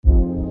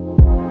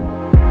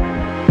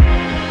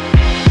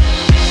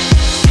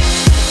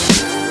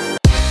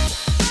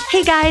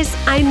Hey guys,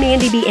 I'm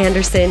Mandy B.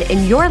 Anderson,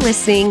 and you're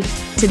listening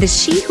to the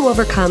She Who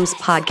Overcomes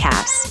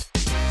podcast.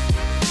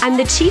 I'm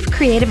the Chief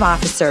Creative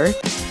Officer,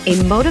 a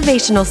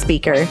motivational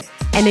speaker,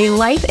 and a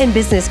life and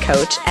business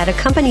coach at a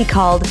company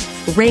called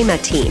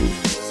Rhema Team.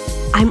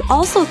 I'm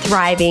also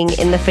thriving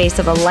in the face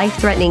of a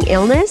life-threatening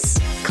illness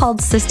called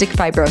cystic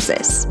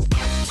fibrosis.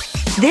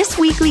 This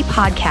weekly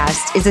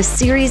podcast is a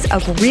series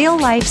of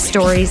real-life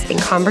stories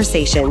and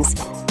conversations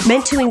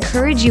meant to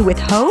encourage you with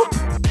hope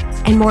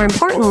and, more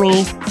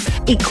importantly,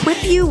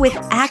 equip you with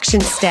action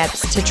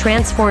steps to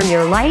transform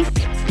your life,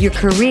 your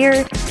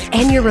career,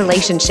 and your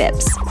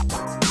relationships.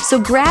 So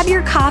grab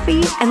your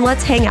coffee and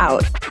let's hang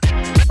out.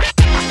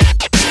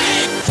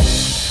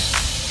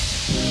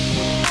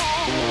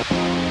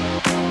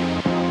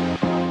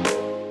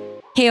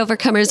 Hey,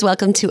 Overcomers,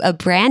 welcome to a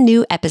brand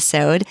new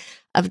episode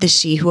of the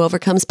She Who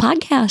Overcomes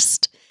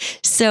podcast.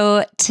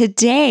 So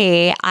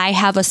today I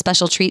have a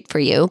special treat for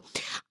you.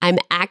 I'm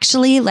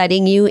actually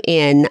letting you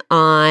in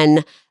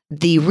on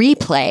the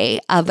replay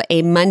of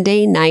a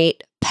Monday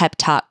night pep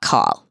talk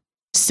call.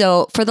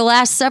 So for the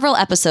last several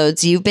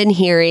episodes, you've been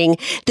hearing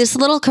this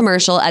little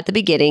commercial at the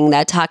beginning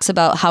that talks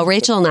about how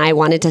Rachel and I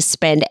wanted to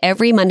spend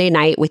every Monday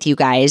night with you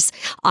guys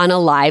on a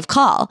live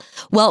call.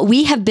 Well,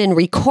 we have been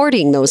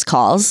recording those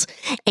calls,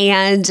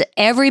 and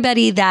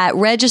everybody that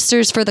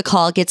registers for the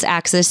call gets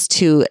access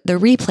to the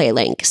replay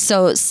link.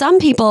 So some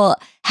people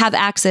have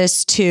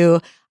access to,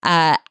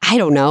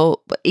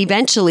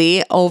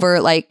 eventually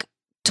over like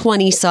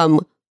 20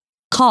 some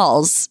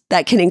calls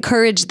that can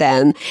encourage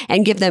them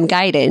and give them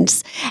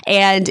guidance.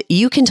 And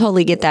you can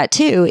totally get that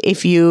too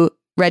if you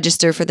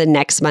register for the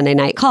next Monday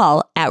night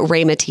call at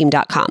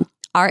raymateam.com,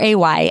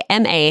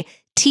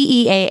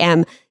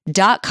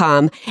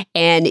 RAYMATEAM.com.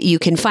 And you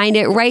can find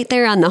it right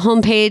there on the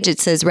homepage. It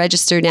says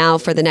register now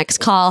for the next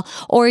call,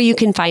 or you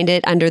can find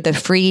it under the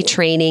free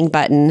training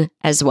button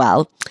as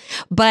well.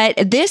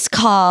 But this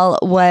call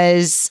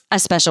was a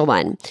special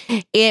one.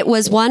 It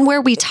was one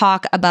where we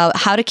talk about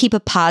how to keep a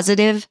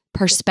positive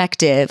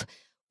perspective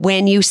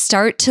when you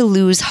start to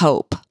lose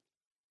hope.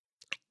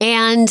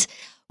 And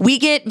we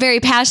get very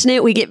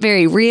passionate, we get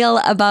very real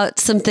about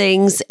some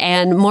things,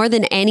 and more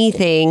than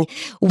anything,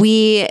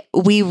 we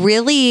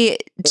really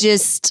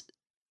just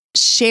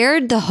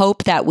shared the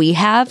hope that we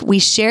have. We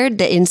shared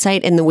the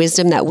insight and the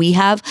wisdom that we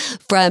have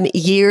from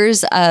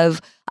years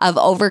of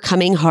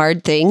overcoming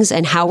hard things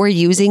and how we're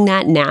using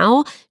that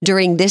now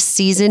during this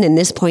season and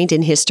this point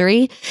in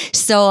history.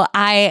 So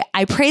I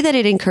pray that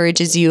it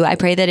encourages you. I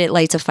pray that it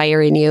lights a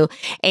fire in you.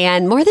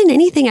 And more than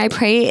anything, I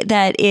pray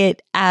that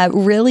it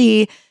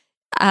really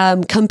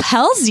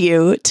compels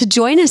you to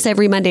join us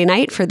every Monday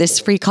night for this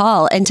free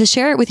call and to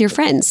share it with your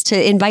friends,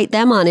 to invite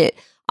them on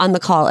the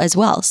call as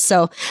well.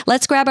 So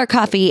let's grab our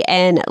coffee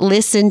and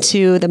listen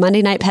to the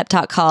Monday night pep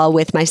talk call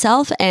with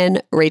myself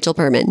and Rachel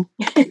Perman.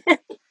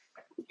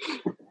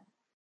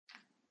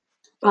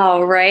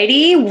 All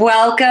righty.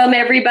 Welcome,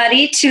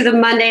 everybody, to the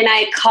Monday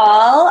night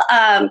call.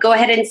 Go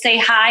ahead and say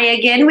hi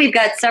again. We've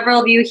got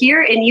several of you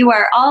here, and you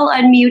are all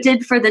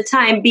unmuted for the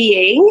time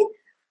being.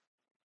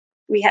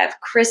 We have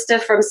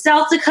Krista from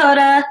South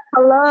Dakota.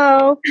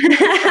 Hello.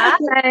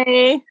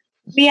 Hi.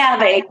 We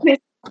have a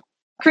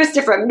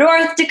Krista from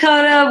North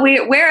Dakota.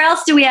 Where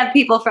else do we have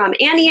people from?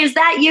 Annie, is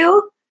that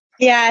you?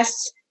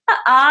 Yes.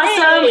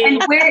 Awesome. Hey.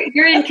 And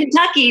you're in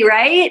Kentucky,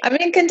 right? I'm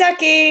in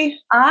Kentucky.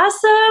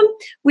 Awesome.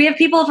 We have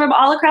people from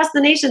all across the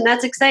nation.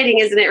 That's exciting,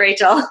 isn't it,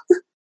 Rachel?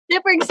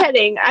 Super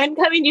exciting. I'm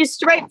coming to you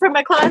straight from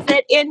my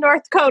closet in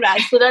North Dakota,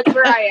 so that's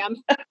where I am.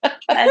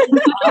 That's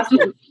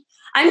awesome.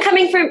 I'm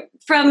coming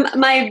from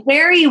my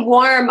very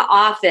warm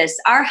office.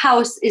 Our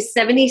house is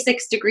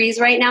 76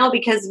 degrees right now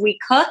because we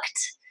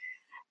cooked,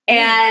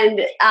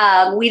 and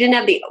we didn't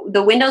have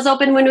the windows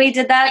open when we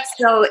did that,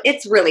 so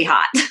it's really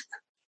hot.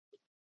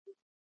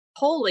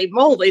 Holy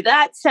moly,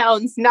 that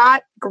sounds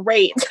not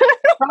great.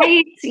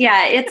 Right?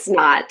 Yeah, it's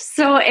not.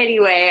 So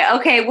anyway,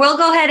 okay, we'll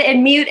go ahead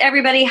and mute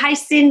everybody. Hi,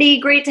 Cindy.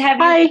 Great to have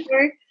you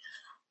here.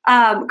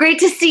 Great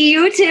to see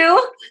you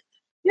too.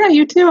 Yeah,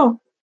 you too.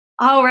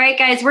 All right,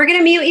 guys, we're going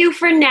to mute you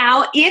for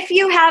now. If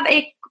you have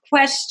a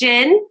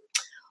question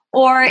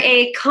or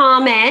a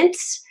comment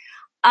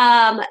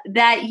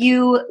that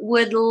you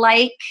would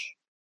like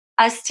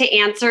us to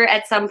answer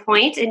at some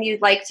point and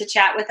you'd like to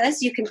chat with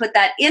us, you can put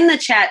that in the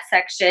chat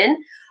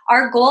section.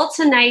 Our goal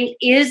tonight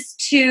is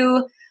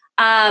to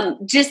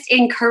just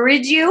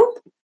encourage you.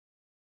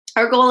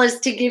 Our goal is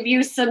to give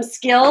you some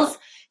skills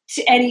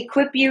and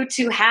equip you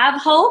to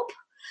have hope.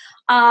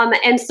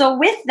 And so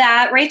with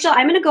that, Rachel,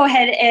 I'm going to go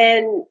ahead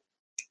and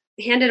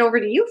hand it over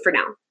to you for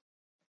now.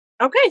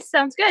 Okay,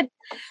 sounds good.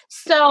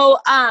 So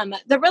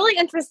the really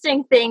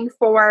interesting thing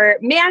for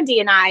Mandy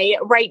and I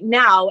right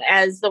now,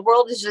 as the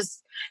world is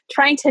just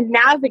trying to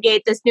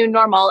navigate this new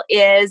normal,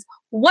 is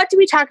what do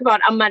we talk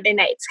about on Monday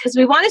nights? Because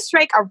we want to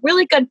strike a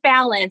really good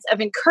balance of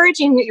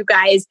encouraging you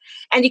guys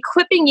and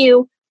equipping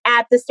you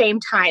at the same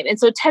time. And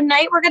so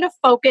tonight we're going to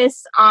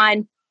focus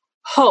on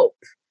hope,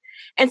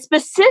 and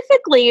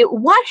specifically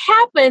what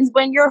happens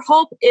when your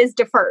hope is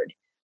deferred,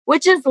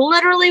 which is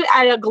literally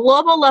at a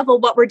global level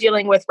what we're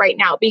dealing with right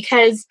now,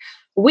 because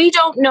we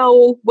don't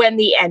know when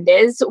the end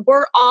is.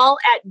 We're all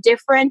at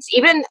different,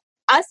 even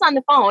us on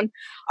the phone,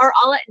 are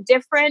all at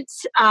different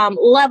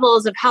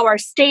levels of how our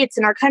states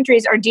and our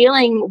countries are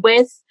dealing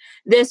with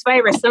this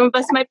virus. Some of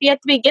us might be at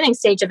the beginning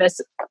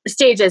stages.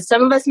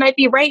 Some of us might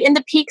be right in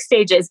the peak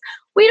stages.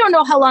 We don't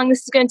know how long this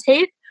is going to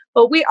take,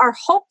 but we are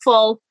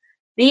hopeful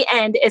the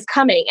end is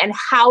coming. And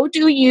how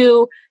do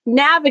you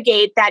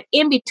navigate that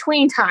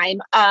in-between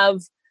time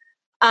of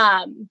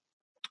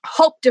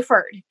hope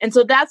deferred? And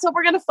so that's what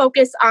we're going to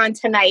focus on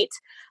tonight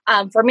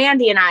for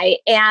Mandy and I.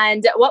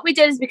 And what we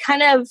did is we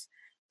kind of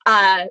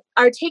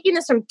are taking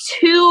this from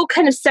two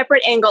kind of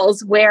separate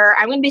angles, where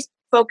I'm going to be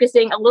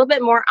focusing a little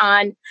bit more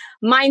on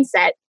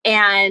mindset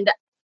and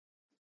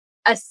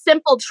a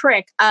simple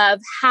trick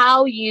of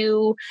how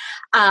you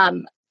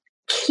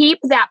keep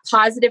that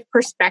positive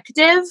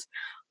perspective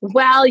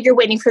while you're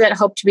waiting for that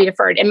hope to be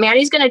deferred. And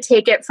Mandy's going to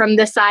take it from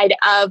the side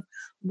of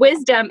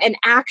wisdom and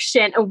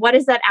action, and what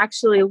does that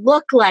actually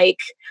look like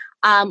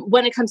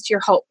when it comes to your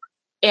hope,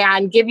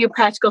 and give you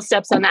practical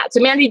steps on that. So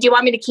Mandy, do you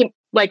want me to keep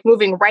like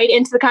moving right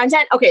into the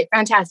content? Okay,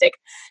 fantastic.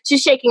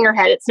 She's shaking her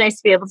head. It's nice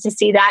to be able to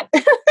see that.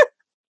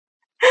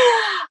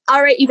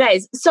 All right, you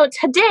guys. So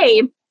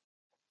today,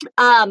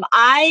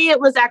 I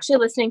was actually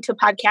listening to a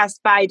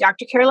podcast by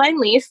Dr. Caroline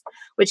Leaf,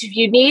 which if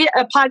you need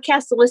a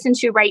podcast to listen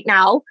to right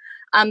now,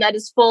 that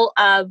is full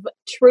of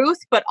truth,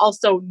 but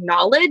also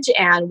knowledge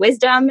and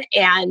wisdom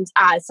and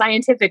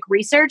scientific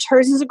research.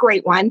 Hers is a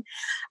great one.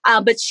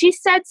 But she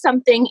said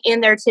something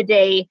in there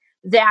today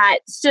that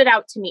stood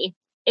out to me.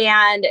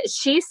 And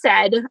she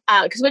said,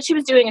 because what she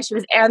was doing is she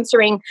was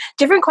answering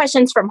different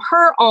questions from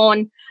her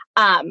own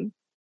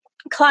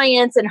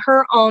clients and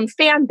her own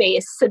fan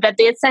base that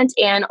they had sent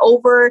in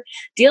over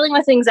dealing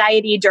with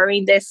anxiety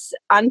during this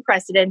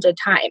unprecedented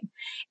time.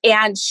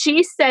 And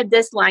she said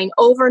this line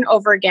over and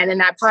over again in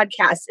that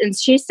podcast. And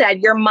she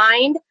said, your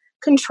mind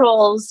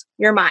controls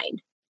your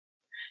mind.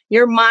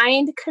 Your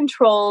mind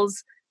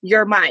controls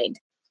your mind.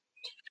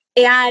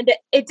 And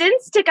it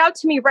didn't stick out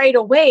to me right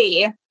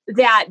away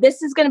that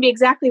this is going to be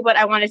exactly what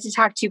I wanted to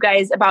talk to you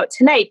guys about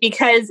tonight,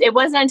 because it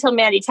wasn't until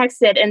Mandy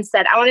texted and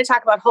said, I want to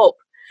talk about hope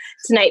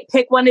tonight.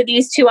 Pick one of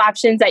these two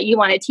options that you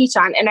want to teach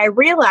on. And I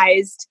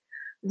realized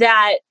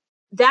that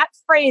that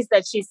phrase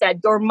that she said,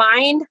 your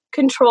mind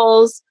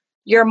controls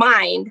your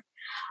mind,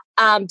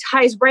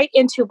 ties right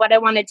into what I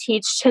want to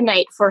teach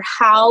tonight for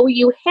how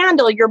you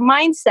handle your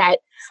mindset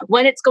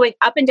when it's going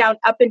up and down,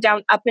 up and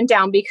down, up and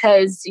down,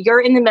 because you're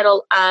in the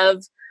middle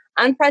of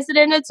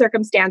unprecedented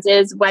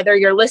circumstances, whether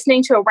you're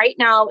listening to it right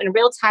now in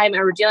real time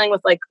and we're dealing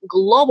with like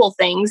global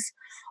things,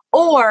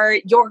 or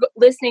you're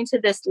listening to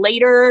this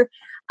later,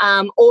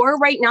 or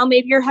right now,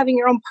 maybe you're having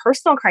your own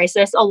personal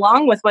crisis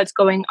along with what's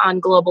going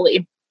on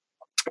globally.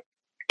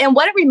 And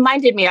what it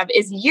reminded me of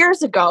is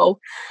years ago,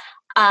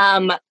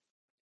 I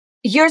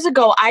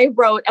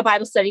wrote a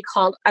Bible study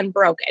called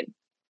Unbroken.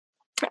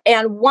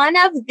 And one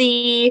of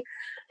the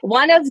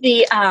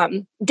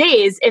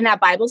days in that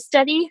Bible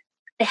study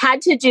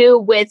had to do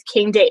with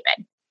King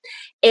David.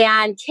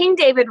 And King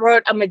David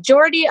wrote a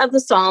majority of the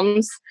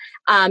Psalms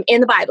in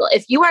the Bible.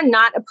 If you are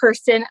not a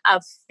person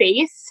of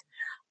faith,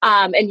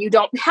 and you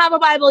don't have a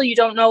Bible, you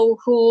don't know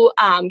who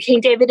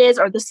King David is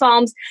or the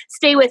Psalms,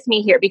 stay with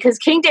me here, because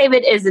King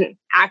David is an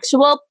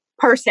actual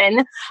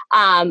person,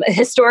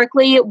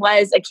 historically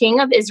was a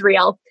king of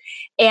Israel.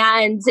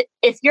 And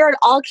if you're at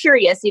all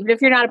curious, even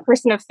if you're not a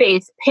person of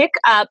faith, pick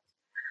up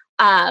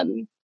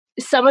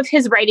some of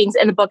his writings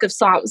in the book of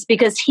Psalms,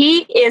 because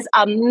he is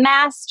a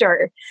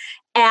master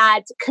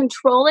at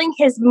controlling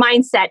his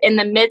mindset in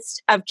the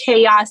midst of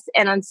chaos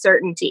and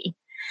uncertainty.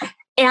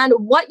 And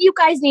what you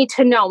guys need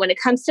to know when it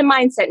comes to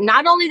mindset,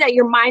 not only that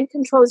your mind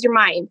controls your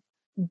mind,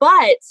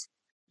 but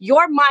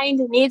your mind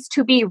needs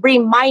to be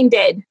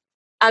reminded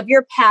of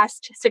your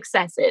past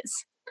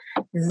successes.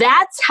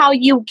 That's how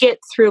you get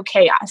through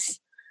chaos.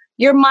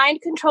 Your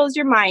mind controls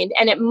your mind,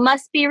 and it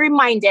must be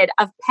reminded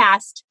of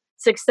past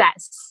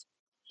success.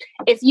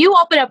 If you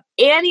open up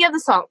any of the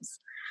Psalms,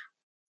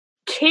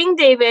 King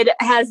David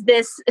has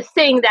this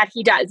thing that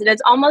he does, and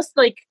it's almost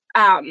like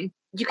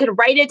you can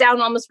write it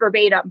down almost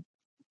verbatim.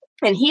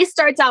 And he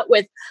starts out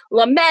with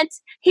lament.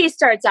 He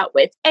starts out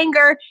with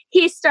anger.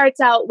 He starts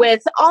out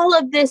with all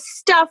of this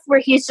stuff where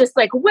he's just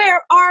like,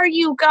 where are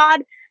you,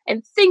 God?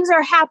 And things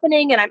are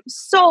happening, and I'm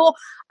so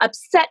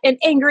upset and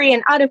angry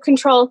and out of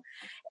control.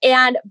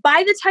 And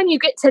by the time you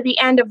get to the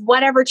end of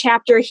whatever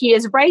chapter he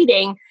is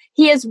writing,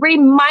 he is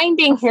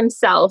reminding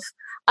himself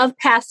of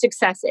past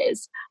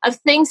successes, of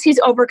things he's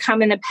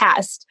overcome in the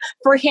past,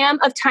 for him,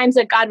 of times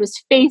that God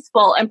was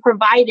faithful and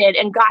provided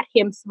and got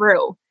him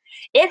through.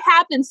 It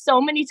happens so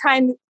many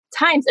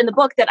times in the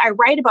book that I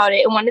write about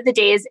it in one of the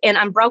days in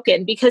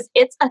Unbroken, because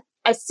it's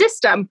a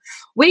system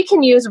we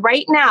can use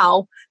right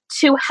now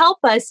to help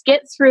us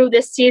get through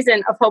this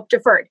season of hope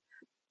deferred.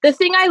 The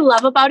thing I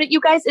love about it, you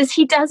guys, is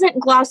he doesn't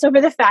gloss over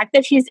the fact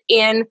that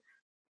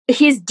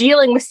he's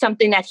dealing with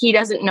something that he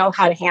doesn't know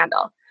how to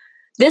handle.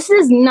 This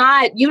is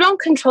not, you don't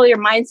control your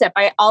mindset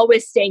by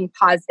always staying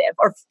positive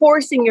or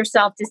forcing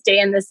yourself to stay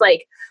in this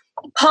like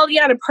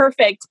Pollyanna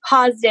perfect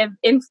positive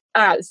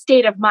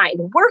state of mind.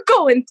 We're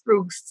going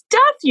through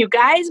stuff, you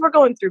guys. We're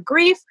going through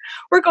grief.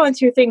 We're going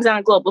through things on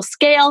a global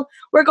scale.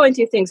 We're going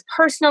through things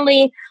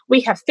personally.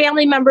 We have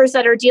family members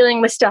that are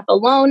dealing with stuff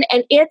alone,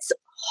 and it's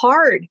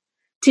hard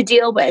to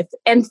deal with.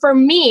 And for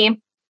me,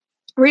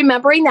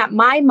 remembering that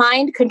my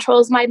mind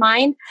controls my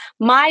mind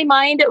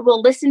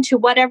will listen to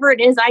whatever it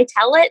is I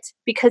tell it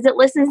because it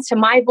listens to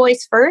my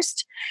voice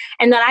first.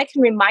 And that I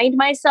can remind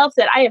myself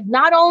that I have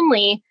not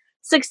only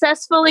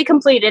successfully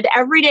completed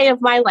every day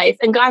of my life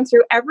and gone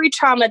through every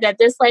trauma that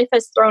this life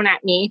has thrown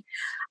at me.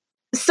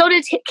 So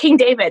did King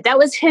David. That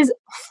was his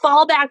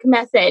fallback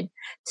method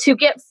to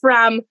get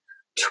from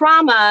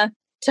trauma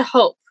to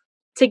hope,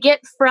 to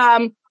get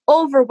from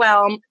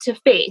overwhelm to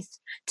faith,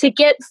 to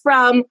get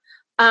from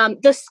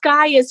the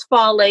sky is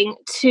falling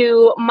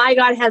to my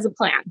God has a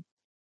plan.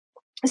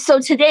 So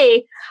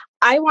today,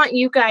 I want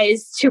you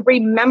guys to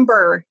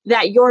remember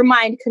that your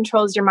mind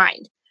controls your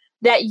mind.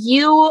 That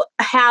you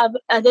have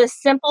this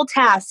simple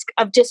task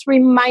of just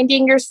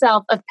reminding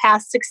yourself of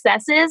past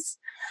successes,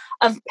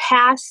 of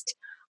past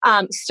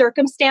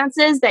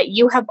circumstances that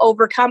you have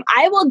overcome.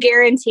 I will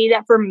guarantee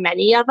that for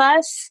many of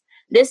us,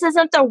 this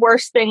isn't the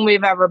worst thing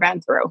we've ever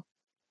been through.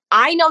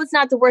 I know it's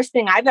not the worst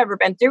thing I've ever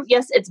been through.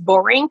 Yes, it's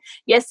boring.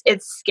 Yes,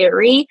 it's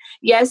scary.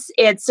 Yes,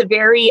 it's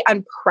very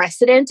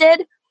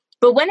unprecedented.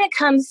 But when it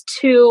comes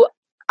to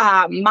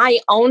my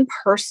own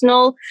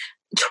personal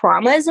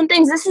traumas and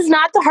things, this is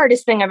not the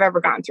hardest thing I've ever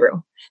gone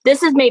through.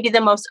 This is maybe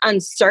the most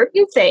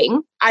uncertain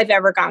thing I've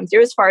ever gone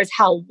through as far as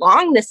how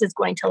long this is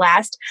going to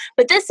last.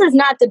 But this is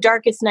not the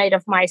darkest night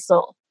of my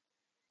soul.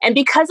 And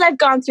because I've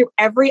gone through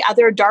every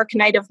other dark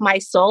night of my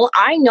soul,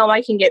 I know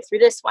I can get through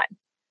this one.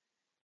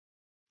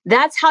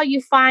 That's how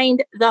you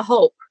find the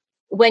hope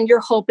when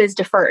your hope is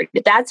deferred.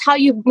 That's how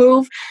you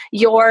move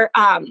your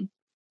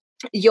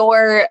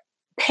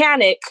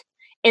panic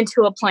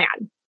into a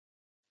plan.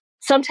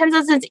 Sometimes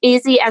it's as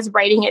easy as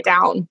writing it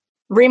down,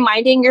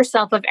 reminding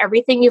yourself of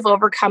everything you've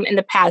overcome in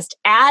the past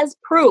as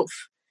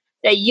proof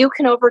that you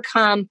can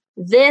overcome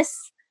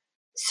this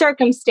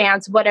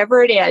circumstance,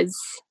 whatever it is,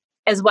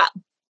 as well.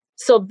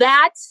 So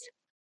that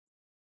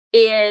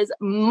is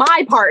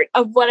my part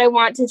of what I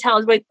want to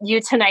tell with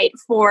you tonight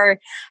for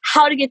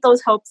how to get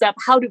those hopes up,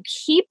 how to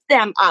keep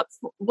them up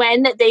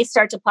when they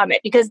start to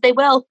plummet, because they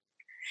will.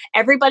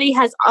 Everybody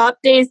has up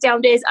days,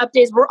 down days, up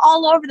days. We're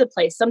all over the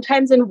place.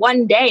 Sometimes in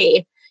one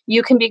day,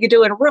 you can be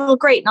doing real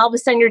great, and all of a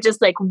sudden you're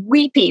just like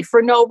weepy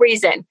for no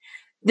reason.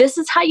 This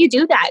is how you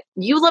do that.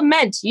 You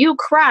lament, you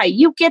cry,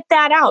 you get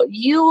that out.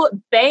 You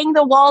bang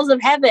the walls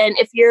of heaven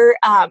if you're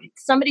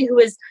somebody who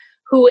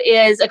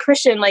is a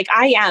Christian like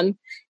I am,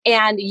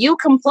 and you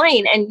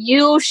complain and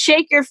you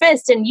shake your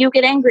fist and you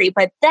get angry.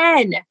 But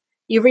then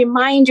you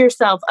remind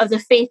yourself of the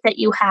faith that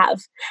you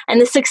have and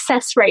the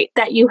success rate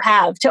that you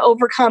have to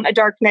overcome a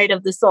dark night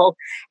of the soul.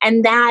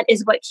 And that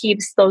is what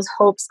keeps those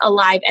hopes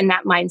alive and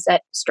that mindset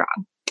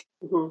strong.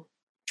 Mm-hmm.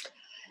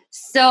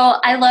 So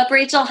I love,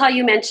 Rachel, how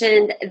you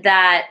mentioned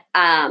that,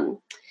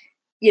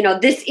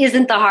 this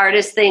isn't the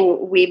hardest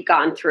thing we've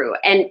gone through.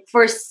 And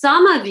for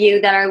some of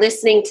you that are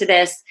listening to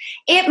this,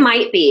 it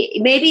might be.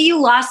 Maybe you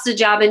lost a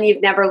job and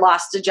you've never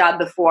lost a job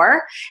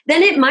before.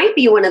 Then it might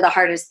be one of the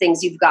hardest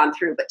things you've gone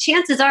through. But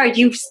chances are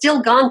you've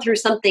still gone through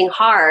something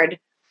hard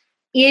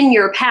in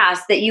your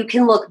past that you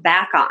can look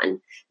back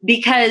on,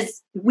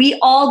 because we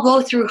all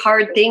go through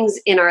hard things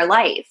in our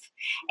life.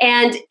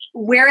 And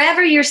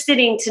wherever you're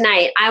sitting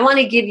tonight, I want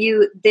to give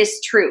you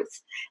this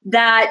truth,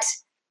 that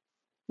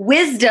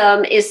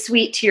wisdom is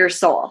sweet to your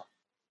soul.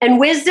 And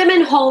wisdom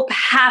and hope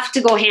have to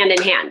go hand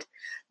in hand.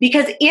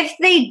 Because if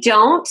they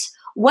don't,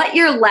 what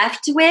you're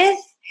left with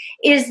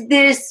is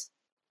this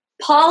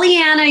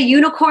Pollyanna,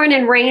 unicorn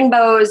and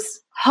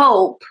rainbows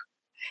hope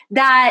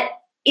that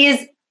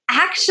is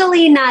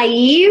actually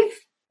naive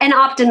and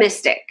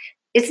optimistic.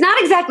 It's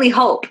not exactly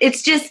hope.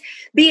 It's just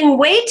being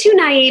way too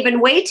naive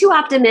and way too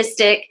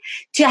optimistic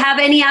to have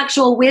any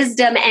actual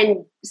wisdom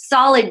and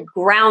solid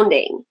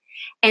grounding.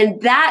 And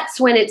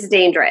that's when it's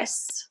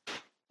dangerous.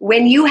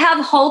 When you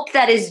have hope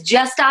that is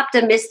just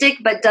optimistic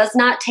but does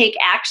not take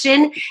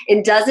action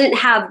and doesn't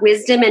have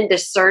wisdom and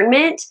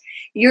discernment,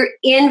 you're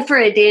in for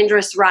a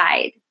dangerous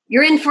ride.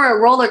 You're in for a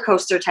roller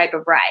coaster type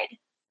of ride.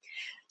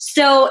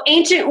 So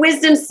ancient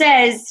wisdom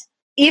says,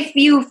 if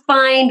you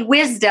find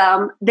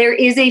wisdom, there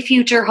is a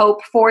future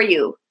hope for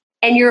you,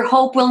 and your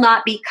hope will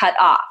not be cut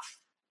off.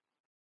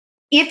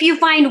 If you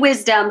find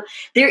wisdom,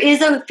 there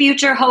is a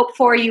future hope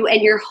for you,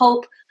 and your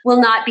hope will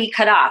not be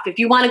cut off. If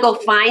you want to go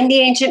find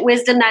the ancient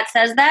wisdom that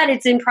says that,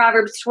 it's in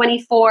Proverbs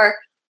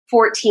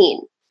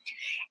 24:14.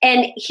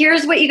 And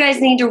here's what you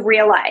guys need to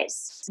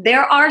realize.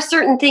 There are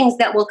certain things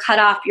that will cut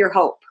off your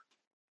hope.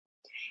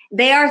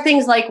 They are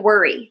things like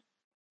worry,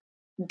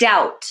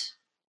 doubt,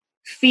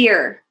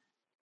 fear,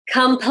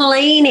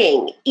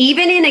 complaining,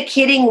 even in a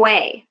kidding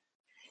way.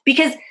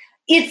 Because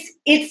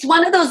it's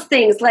one of those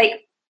things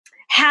like,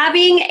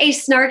 having a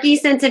snarky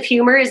sense of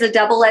humor is a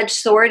double-edged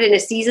sword in a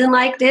season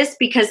like this,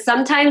 because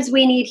sometimes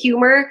we need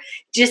humor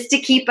just to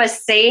keep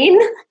us sane.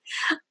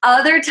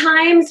 Other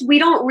times we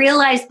don't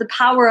realize the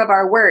power of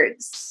our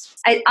words.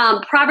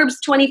 Proverbs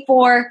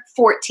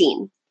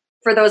 24:14,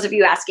 for those of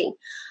you asking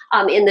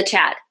in the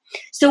chat.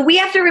 So we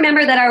have to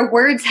remember that our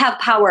words have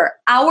power.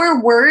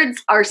 Our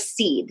words are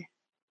seed.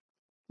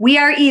 We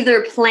are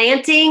either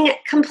planting,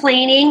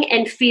 complaining,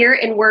 and fear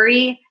and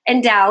worry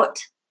and doubt.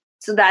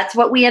 So that's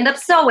what we end up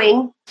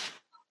sowing.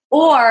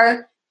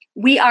 Or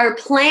we are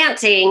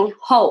planting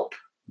hope.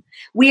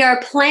 We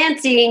are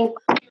planting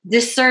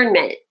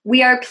discernment.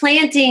 We are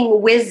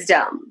planting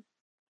wisdom.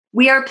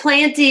 We are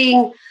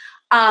planting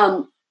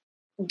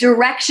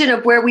direction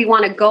of where we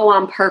want to go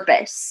on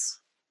purpose.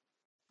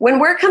 When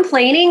we're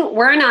complaining,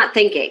 we're not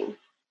thinking.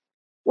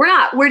 We're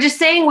not. We're just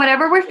saying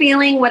whatever we're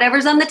feeling,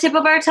 whatever's on the tip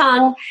of our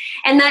tongue.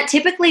 And that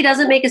typically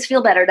doesn't make us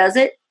feel better, does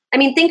it? I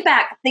mean, think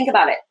back. Think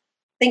about it.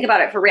 Think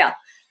about it for real.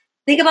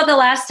 Think about the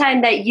last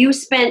time that you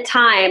spent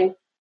time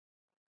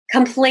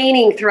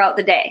complaining throughout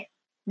the day.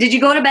 Did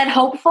you go to bed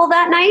hopeful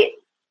that night?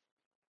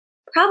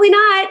 Probably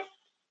not.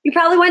 You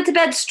probably went to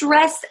bed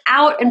stressed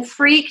out and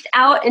freaked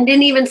out and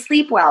didn't even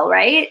sleep well,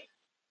 right?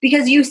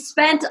 Because you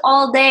spent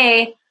all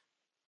day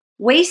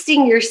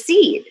wasting your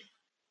seed.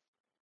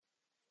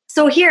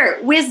 So here,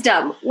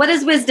 wisdom. What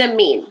does wisdom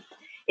mean?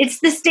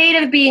 It's the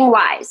state of being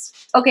wise.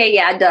 Okay,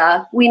 yeah,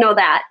 duh. We know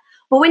that.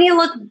 But when you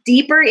look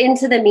deeper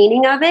into the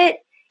meaning of it,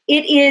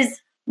 it is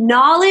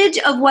knowledge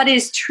of what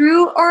is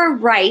true or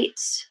right,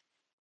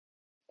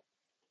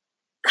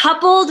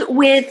 coupled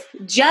with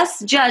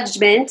just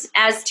judgment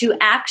as to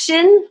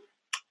action,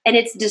 and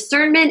it's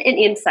discernment and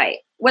insight.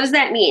 What does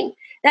that mean?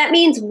 That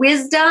means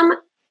wisdom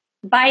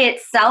by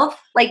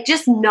itself, like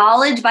just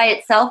knowledge by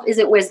itself,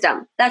 isn't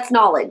wisdom. That's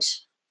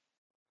knowledge.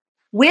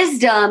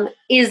 Wisdom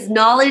is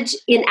knowledge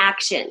in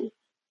action.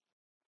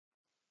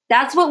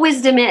 That's what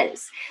wisdom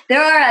is.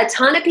 There are a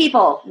ton of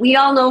people, we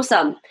all know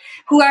some,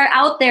 who are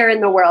out there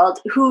in the world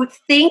who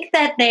think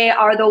that they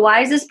are the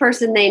wisest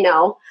person they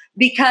know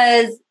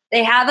because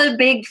they have a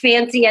big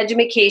fancy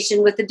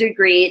education with a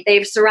degree.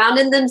 They've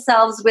surrounded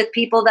themselves with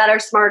people that are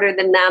smarter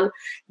than them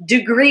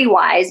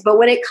degree-wise. But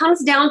when it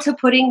comes down to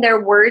putting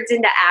their words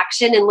into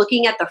action and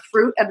looking at the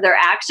fruit of their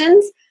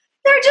actions,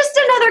 they're just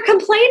another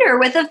complainer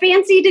with a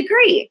fancy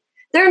degree.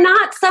 They're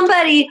not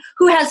somebody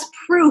who has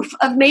proof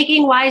of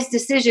making wise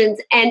decisions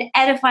and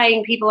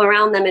edifying people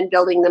around them and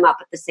building them up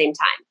at the same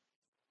time.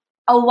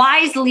 A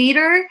wise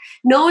leader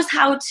knows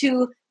how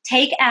to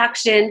take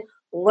action,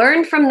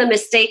 learn from the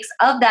mistakes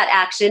of that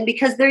action,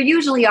 because there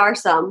usually are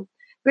some.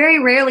 Very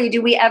rarely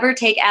do we ever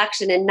take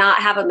action and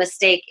not have a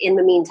mistake in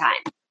the meantime.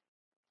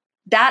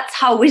 That's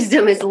how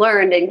wisdom is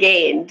learned and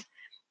gained.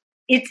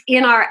 It's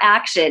in our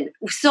action.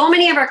 So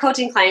many of our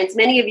coaching clients,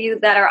 many of you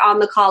that are on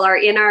the call, are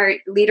in our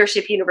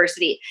Leadership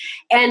University.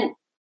 And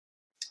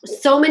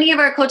so many of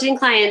our coaching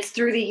clients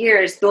through the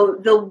years,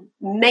 the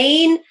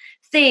main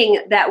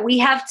thing that we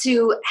have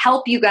to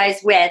help you guys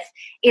with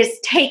is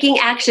taking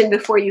action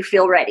before you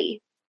feel ready.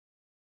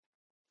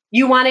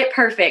 You want it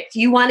perfect.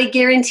 You want to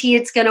guarantee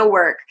it's going to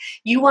work.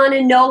 You want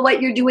to know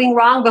what you're doing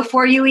wrong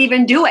before you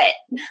even do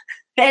it.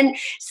 And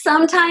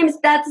sometimes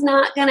that's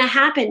not going to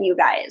happen, you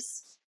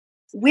guys.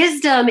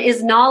 Wisdom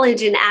is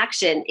knowledge in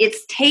action.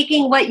 It's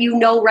taking what you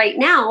know right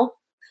now,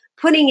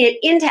 putting it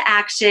into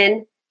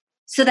action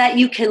so that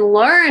you can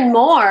learn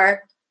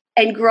more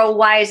and grow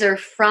wiser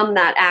from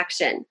that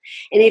action.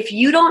 And if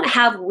you don't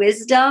have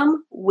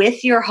wisdom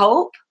with your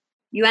hope,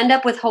 you end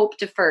up with hope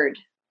deferred.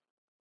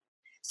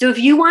 So if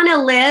you want to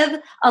live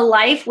a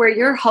life where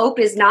your hope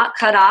is not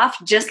cut off,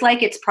 just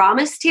like it's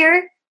promised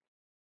here,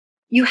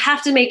 you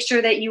have to make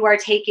sure that you are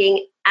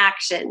taking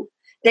action,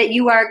 that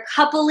you are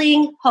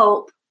coupling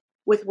hope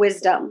with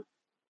wisdom.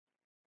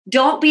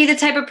 Don't be the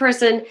type of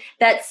person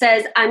that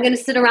says, I'm going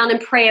to sit around and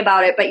pray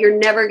about it, but you're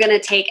never going to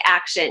take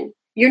action.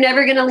 You're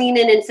never going to lean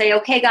in and say,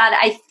 okay, God,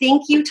 I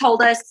think you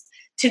told us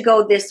to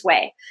go this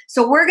way,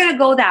 so we're going to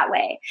go that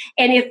way.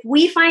 And if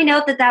we find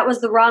out that that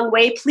was the wrong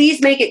way,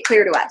 please make it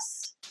clear to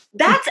us.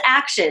 That's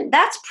action.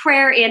 That's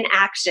prayer in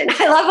action.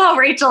 I love how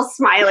Rachel's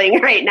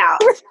smiling right now.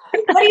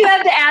 What do you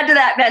have to add to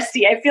that,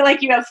 Bestie? I feel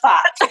like you have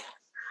thoughts.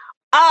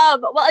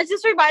 Well, it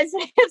just reminds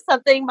me of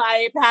something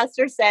my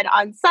pastor said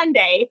on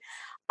Sunday,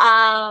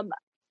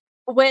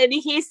 when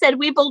he said,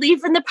 we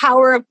believe in the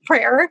power of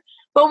prayer,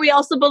 but we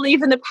also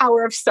believe in the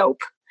power of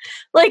soap.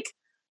 Like,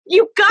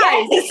 you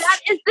guys, yes.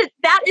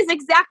 that is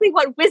exactly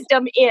what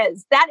wisdom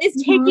is. That is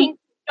taking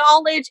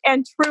knowledge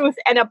and truth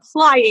and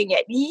applying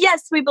it.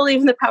 Yes, we believe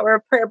in the power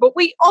of prayer, but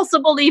we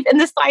also believe in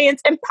the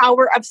science and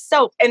power of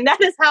soap. And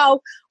that is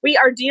how we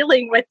are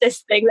dealing with this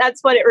thing.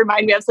 That's what it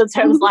reminded me of, since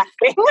I was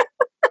laughing.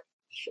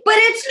 But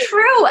it's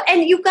true.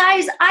 And you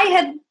guys, I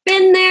have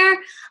been there.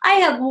 I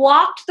have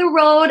walked the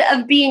road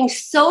of being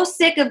so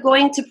sick of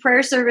going to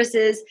prayer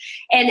services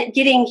and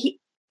getting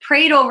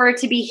prayed over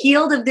to be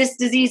healed of this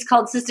disease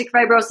called cystic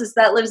fibrosis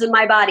that lives in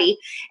my body.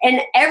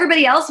 And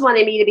everybody else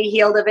wanted me to be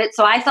healed of it.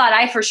 So I thought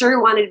I for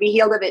sure wanted to be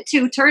healed of it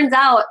too. Turns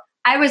out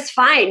I was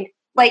fine.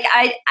 Like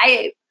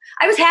I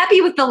I was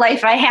happy with the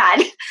life I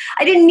had.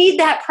 I didn't need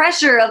that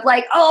pressure of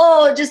like,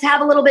 oh, just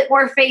have a little bit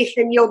more faith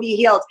and you'll be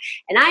healed.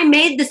 And I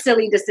made the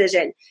silly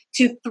decision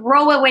to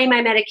throw away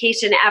my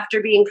medication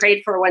after being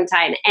prayed for one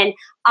time. And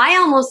I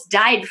almost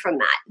died from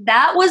that.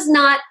 That was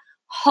not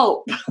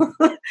hope.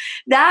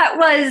 That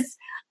was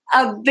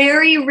a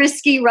very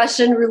risky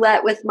Russian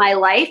roulette with my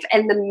life.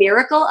 And the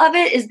miracle of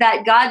it is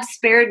that God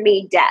spared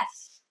me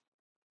death.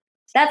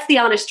 That's the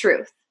honest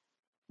truth.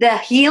 The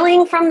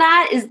healing from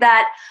that is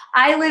that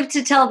I live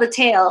to tell the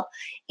tale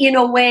in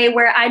a way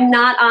where I'm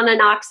not on an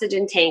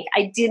oxygen tank.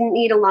 I didn't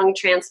need a lung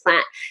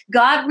transplant.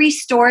 God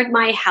restored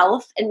my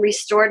health and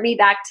restored me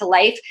back to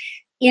life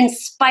in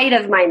spite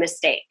of my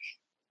mistake.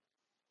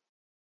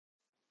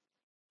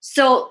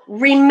 So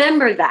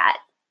remember that.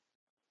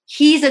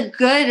 He's a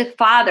good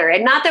father.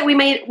 And not that we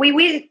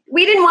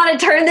didn't want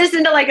to turn this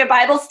into like a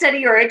Bible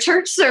study or a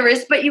church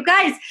service, but you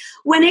guys,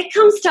 when it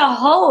comes to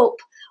hope,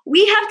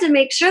 we have to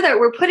make sure that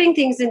we're putting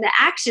things into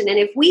action. And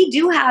if we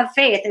do have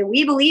faith and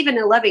we believe in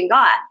a loving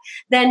God,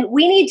 then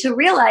we need to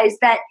realize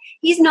that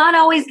he's not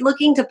always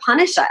looking to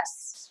punish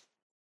us.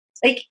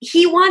 Like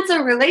he wants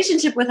a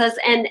relationship with us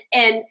and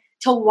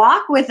to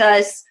walk with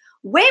us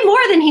way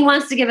more than he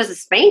wants to give us a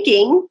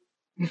spanking.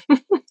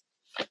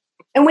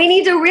 And we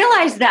need to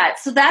realize that.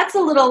 So that's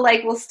a little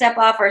like, we'll step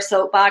off our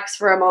soapbox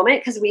for a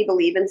moment because we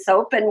believe in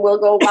soap and we'll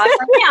go wash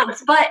our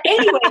hands. But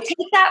anyway,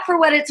 take that for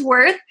what it's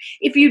worth.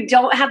 If you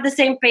don't have the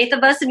same faith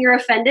of us and you're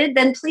offended,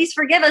 then please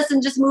forgive us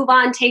and just move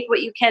on. Take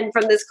what you can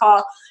from this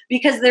call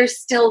because there's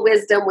still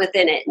wisdom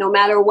within it, no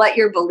matter what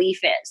your belief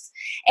is.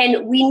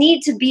 And we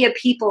need to be a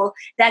people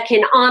that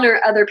can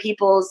honor other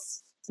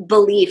people's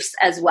beliefs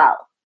as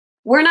well.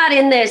 We're not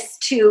in this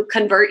to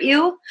convert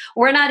you.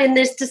 We're not in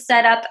this to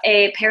set up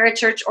a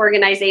parachurch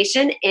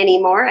organization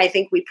anymore. I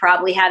think we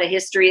probably had a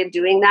history of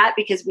doing that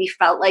because we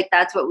felt like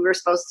that's what we were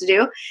supposed to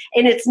do.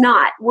 And it's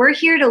not. We're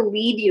here to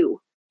lead you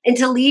and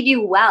to lead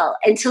you well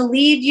and to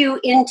lead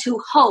you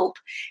into hope,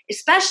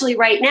 especially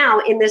right now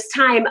in this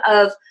time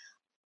of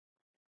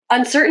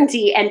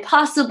uncertainty and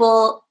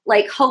possible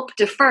like hope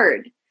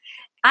deferred.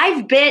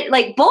 I've been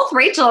like both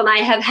Rachel and I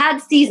have had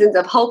seasons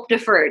of hope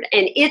deferred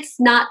and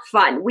it's not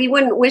fun. We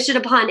wouldn't wish it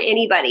upon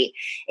anybody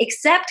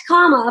except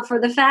for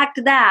the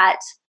fact that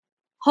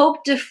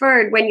hope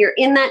deferred, when you're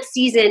in that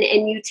season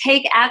and you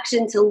take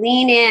action to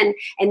lean in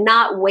and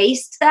not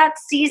waste that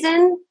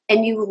season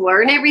and you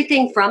learn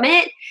everything from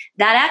it,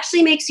 that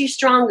actually makes you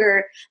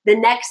stronger the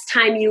next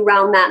time you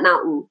round that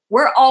mountain.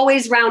 We're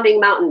always rounding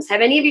mountains.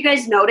 Have any of you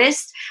guys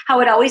noticed how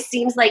it always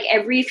seems like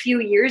every few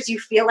years you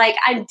feel like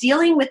I'm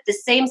dealing with the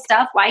same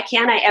stuff? Why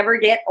can't I ever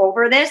get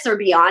over this or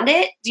beyond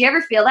it? Do you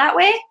ever feel that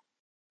way?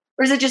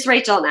 Or is it just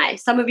Rachel and I?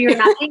 Some of you are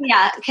nothing.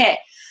 Yeah. Okay.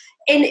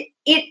 And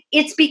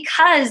it's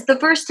because the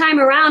first time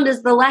around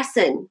is the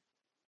lesson.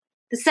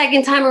 The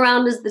second time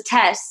around is the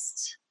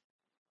test.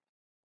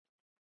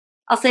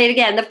 I'll say it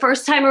again. The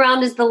first time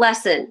around is the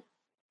lesson.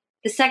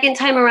 The second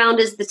time around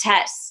is the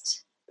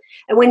test.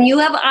 And when you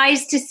have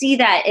eyes to see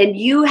that and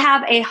you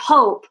have a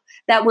hope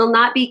that will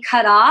not be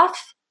cut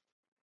off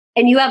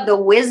and you have the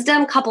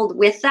wisdom coupled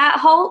with that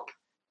hope,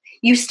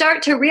 you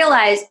start to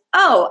realize,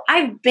 oh,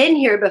 I've been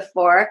here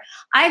before.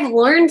 I've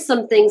learned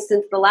some things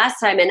since the last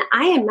time, and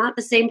I am not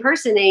the same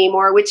person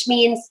anymore, which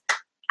means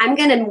I'm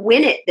going to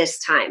win it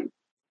this time.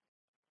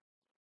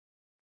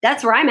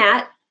 That's where I'm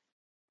at.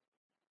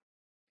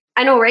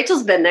 I know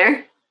Rachel's been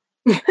there.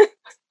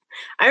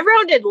 I've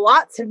rounded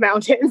lots of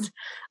mountains,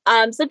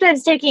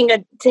 sometimes taking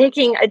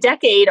a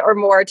decade or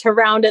more to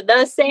round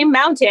the same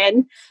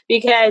mountain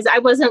because I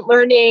wasn't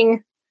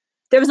learning.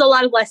 There was a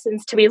lot of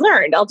lessons to be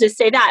learned. I'll just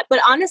say that. But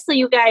honestly,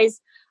 you guys,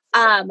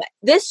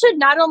 this should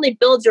not only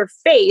build your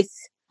faith,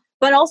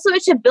 but also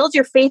it should build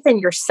your faith in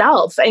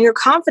yourself and your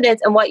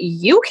confidence in what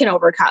you can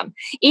overcome.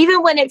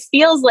 Even when it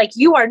feels like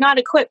you are not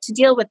equipped to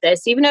deal with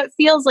this, even if it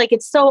feels like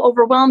it's so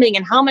overwhelming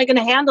and how am I going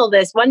to handle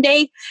this? One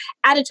day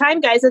at a time,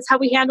 guys, that's how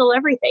we handle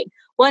everything.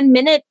 1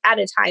 minute at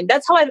a time.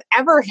 That's how I've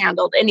ever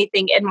handled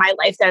anything in my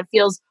life that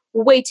feels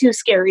way too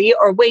scary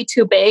or way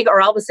too big, or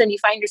all of a sudden you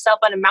find yourself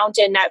on a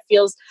mountain that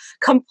feels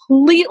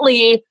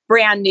completely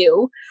brand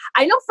new.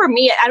 I know for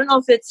me, I don't know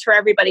if it's for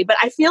everybody, but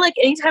I feel like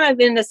anytime I've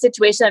been in a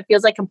situation that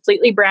feels like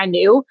completely brand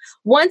new,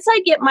 once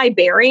I get my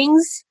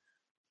bearings,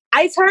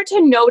 I start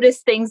to notice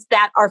things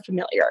that are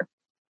familiar.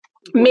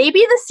 Maybe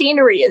the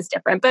scenery is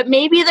different, but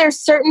maybe there's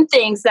certain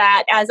things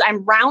that as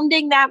I'm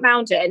rounding that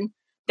mountain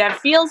that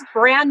feels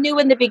brand new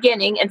in the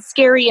beginning and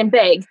scary and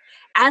big,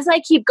 as I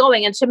keep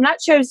going, and so I'm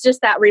not sure it's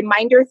just that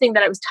reminder thing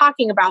that I was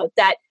talking about,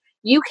 that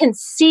you can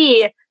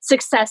see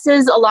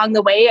successes along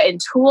the way and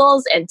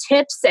tools and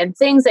tips and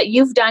things that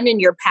you've done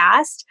in your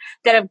past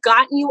that have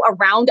gotten you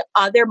around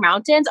other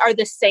mountains are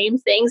the same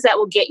things that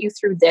will get you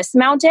through this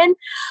mountain.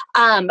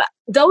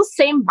 Those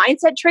same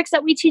mindset tricks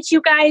that we teach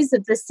you guys,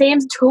 the same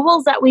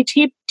tools that we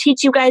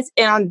teach you guys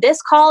on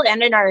this call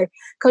and in our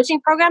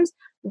coaching programs,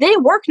 they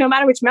work no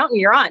matter which mountain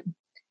you're on.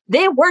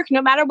 they work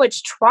no matter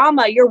which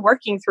trauma you're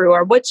working through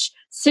or which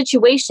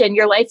situation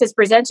your life is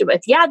presented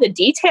with. Yeah, the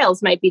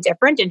details might be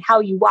different and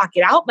how you walk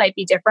it out might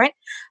be different,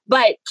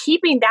 but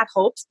keeping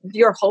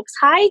your hopes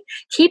high,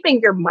 keeping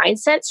your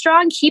mindset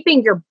strong,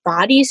 keeping your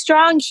body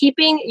strong,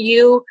 keeping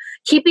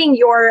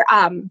your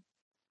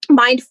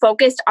mind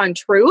focused on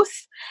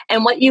truth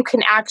and what you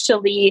can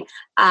actually,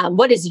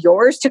 what is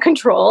yours to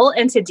control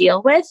and to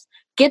deal with,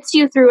 gets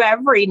you through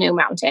every new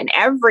mountain,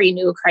 every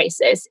new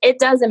crisis. It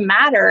doesn't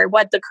matter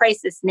what the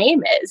crisis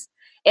name is.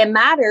 It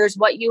matters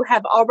what you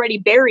have already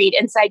buried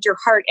inside your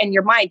heart and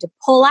your mind to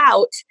pull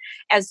out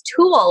as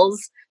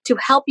tools to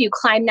help you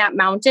climb that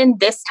mountain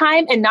this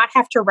time and not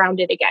have to round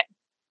it again.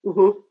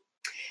 Mm-hmm.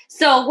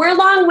 So we're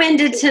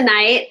long-winded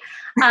tonight.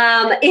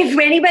 If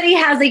anybody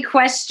has a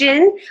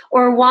question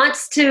or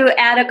wants to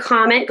add a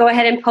comment, go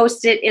ahead and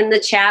post it in the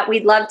chat.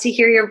 We'd love to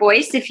hear your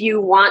voice if you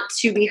want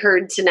to be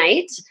heard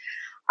tonight.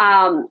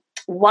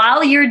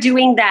 While you're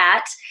doing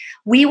that,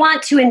 we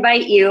want to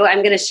invite you,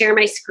 I'm going to share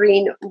my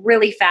screen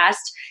really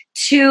fast,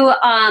 to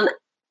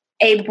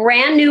a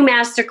brand new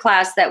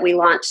masterclass that we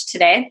launched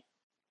today.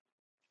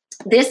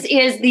 This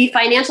is the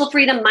Financial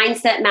Freedom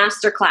Mindset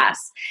Masterclass.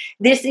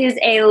 This is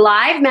a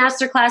live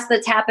masterclass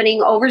that's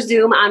happening over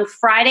Zoom on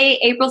Friday,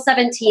 April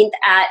 17th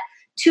at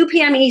 2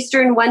 p.m.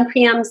 Eastern, 1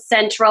 p.m.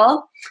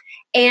 Central.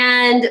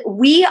 And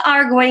we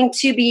are going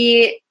to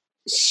be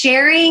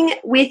sharing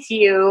with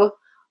you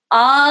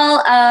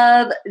all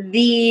of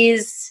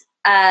these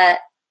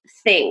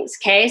things,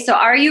 okay? So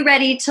are you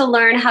ready to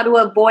learn how to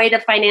avoid a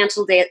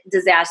financial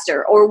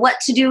disaster or what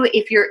to do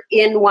if you're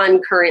in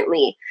one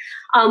currently?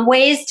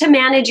 Ways to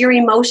manage your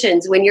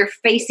emotions when you're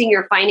facing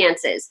your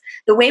finances.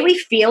 The way we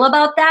feel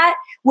about that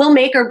will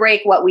make or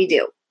break what we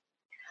do.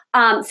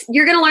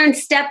 You're going to learn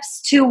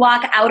steps to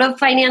walk out of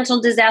financial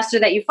disaster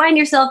that you find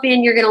yourself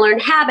in. You're going to learn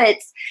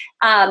habits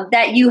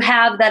that you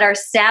have that are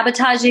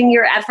sabotaging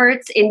your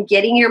efforts in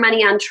getting your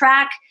money on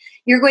track.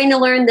 You're going to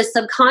learn the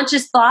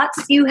subconscious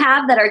thoughts you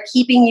have that are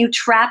keeping you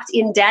trapped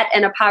in debt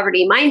and a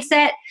poverty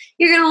mindset.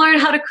 You're going to learn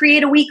how to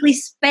create a weekly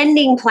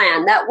spending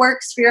plan that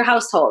works for your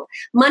household,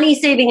 money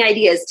saving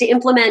ideas to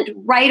implement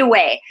right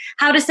away,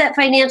 how to set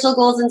financial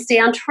goals and stay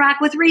on track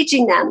with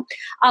reaching them,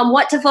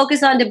 what to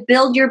focus on to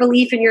build your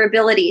belief in your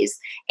abilities,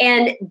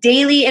 and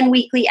daily and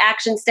weekly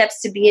action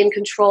steps to be in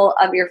control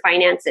of your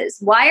finances.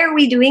 Why are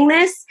we doing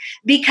this?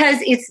 Because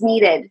it's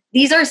needed.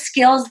 These are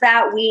skills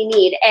that we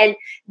need. And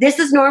this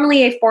is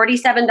normally a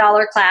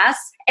 $47 class.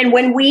 And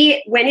when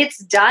it's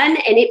done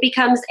and it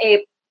becomes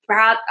a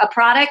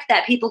product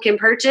that people can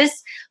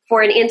purchase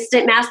for an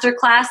instant master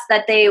class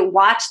that they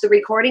watch the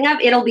recording of,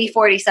 it'll be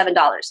 $47.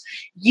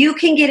 You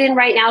can get in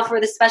right now for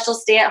the special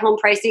stay-at-home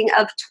pricing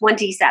of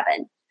 $27.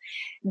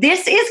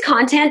 This is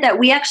content that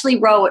we actually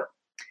wrote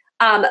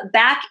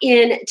back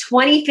in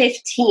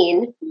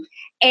 2015,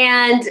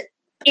 and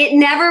it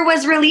never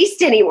was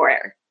released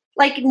anywhere.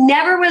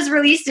 Never was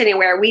released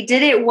anywhere. We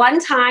did it one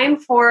time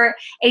for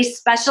a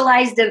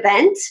specialized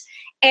event,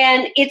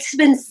 and it's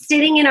been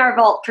sitting in our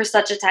vault for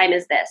such a time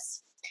as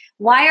this.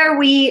 Why are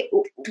we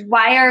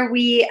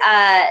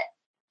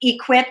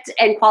equipped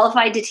and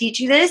qualified to teach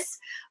you this?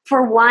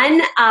 For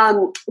one,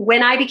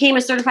 when I became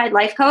a certified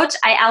life coach,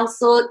 I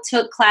also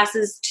took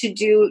classes to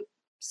do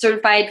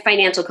certified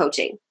financial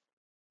coaching.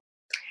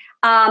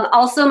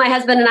 Also, my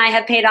husband and I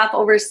have paid off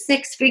over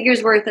 6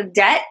 figures worth of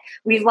debt.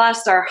 We've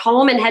lost our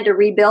home and had to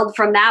rebuild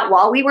from that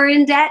while we were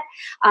in debt.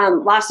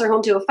 Lost our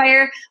home to a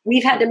fire.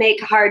 We've had to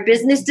make hard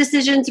business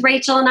decisions,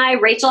 Rachel and I.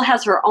 Rachel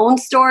has her own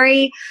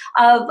story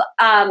of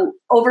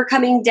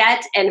overcoming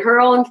debt and her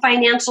own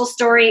financial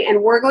story.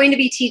 And we're going to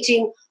be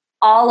teaching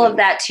all of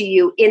that to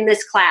you in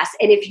this class.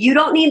 And if you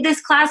don't need this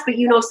class, but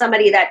you know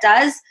somebody that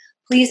does,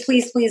 please,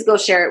 please, please go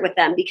share it with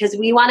them because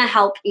we want to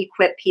help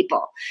equip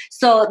people.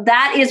 So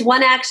that is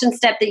one action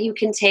step that you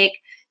can take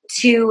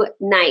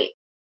tonight.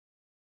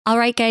 All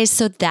right, guys.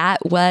 So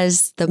that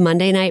was the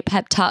Monday Night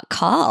Pep Talk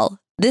call.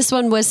 This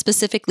one was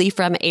specifically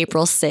from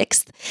April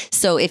 6th.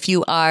 So if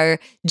you are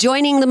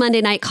joining the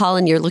Monday night call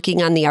and you're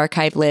looking on the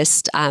archive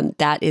list,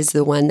 that is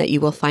the one that you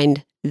will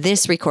find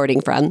this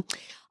recording from.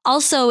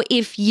 Also,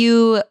 if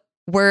you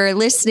were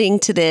listening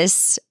to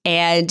this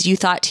and you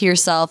thought to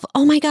yourself,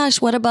 oh my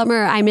gosh, what a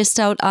bummer. I missed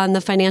out on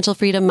the Financial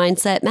Freedom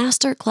Mindset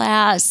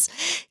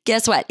Masterclass.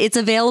 Guess what? It's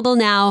available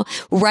now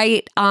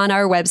right on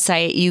our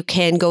website. You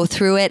can go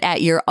through it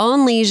at your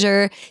own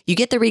leisure. You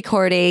get the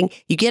recording,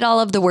 you get all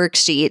of the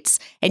worksheets,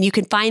 and you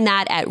can find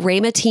that at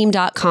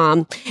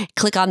rhemateam.com.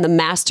 Click on the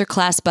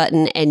Masterclass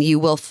button and you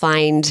will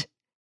find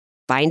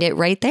it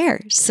right there.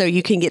 So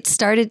you can get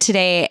started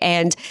today.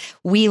 And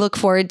we look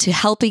forward to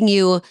helping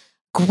you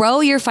grow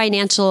your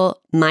financial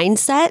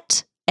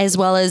mindset, as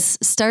well as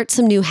start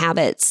some new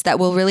habits that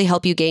will really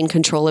help you gain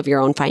control of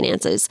your own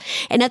finances.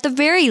 And at the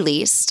very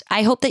least,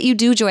 I hope that you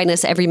do join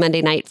us every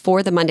Monday night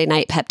for the Monday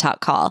Night Pep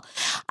Talk call.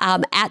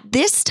 At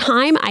this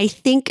time, I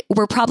think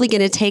we're probably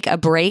going to take a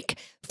break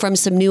from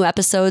some new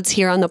episodes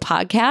here on the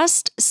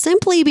podcast,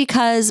 simply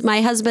because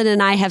my husband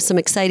and I have some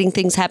exciting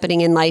things happening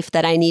in life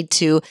that I need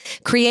to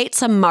create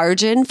some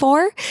margin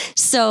for.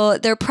 So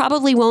there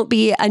probably won't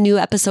be a new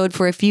episode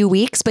for a few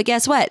weeks, but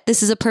guess what?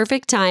 This is a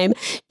perfect time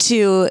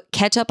to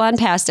catch up on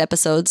past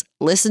episodes,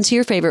 listen to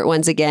your favorite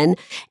ones again,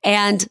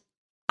 and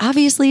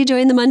obviously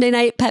join the Monday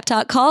Night Pep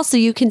Talk call so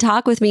you can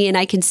talk with me and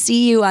I can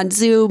see you on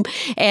Zoom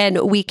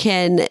and we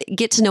can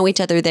get to know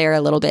each other there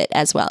a little bit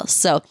as well.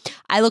 So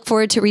I look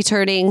forward to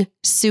returning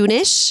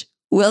soonish.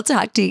 We'll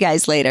talk to you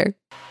guys later.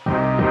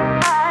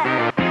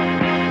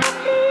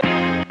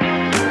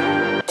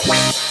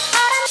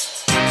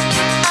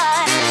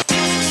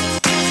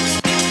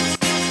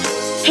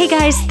 Hey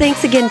guys,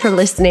 thanks again for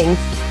listening.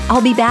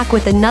 I'll be back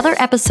with another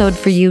episode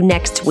for you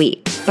next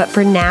week. But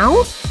for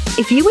now,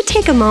 if you would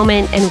take a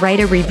moment and write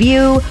a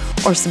review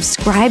or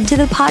subscribe to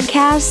the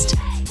podcast,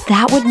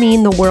 that would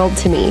mean the world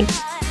to me.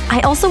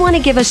 I also want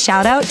to give a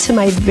shout out to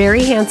my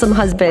very handsome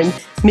husband,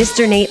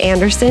 Mr. Nate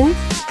Anderson,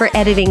 for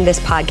editing this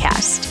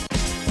podcast.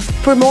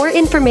 For more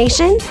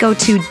information, go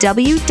to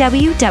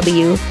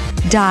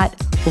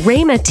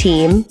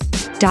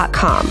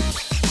www.raymateam.com.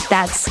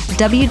 That's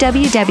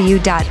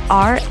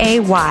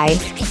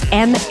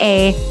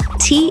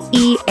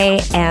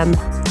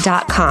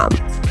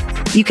www.raymateam.com.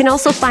 You can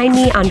also find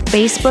me on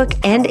Facebook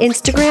and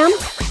Instagram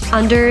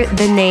under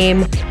the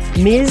name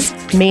Ms.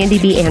 Mandy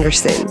B.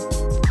 Anderson.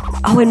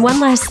 Oh, and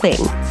one last thing.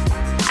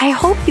 I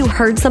hope you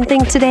heard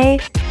something today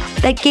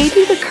that gave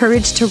you the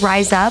courage to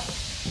rise up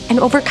and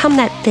overcome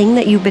that thing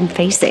that you've been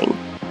facing.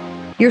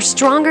 You're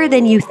stronger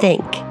than you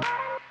think.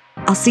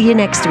 I'll see you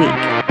next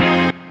week.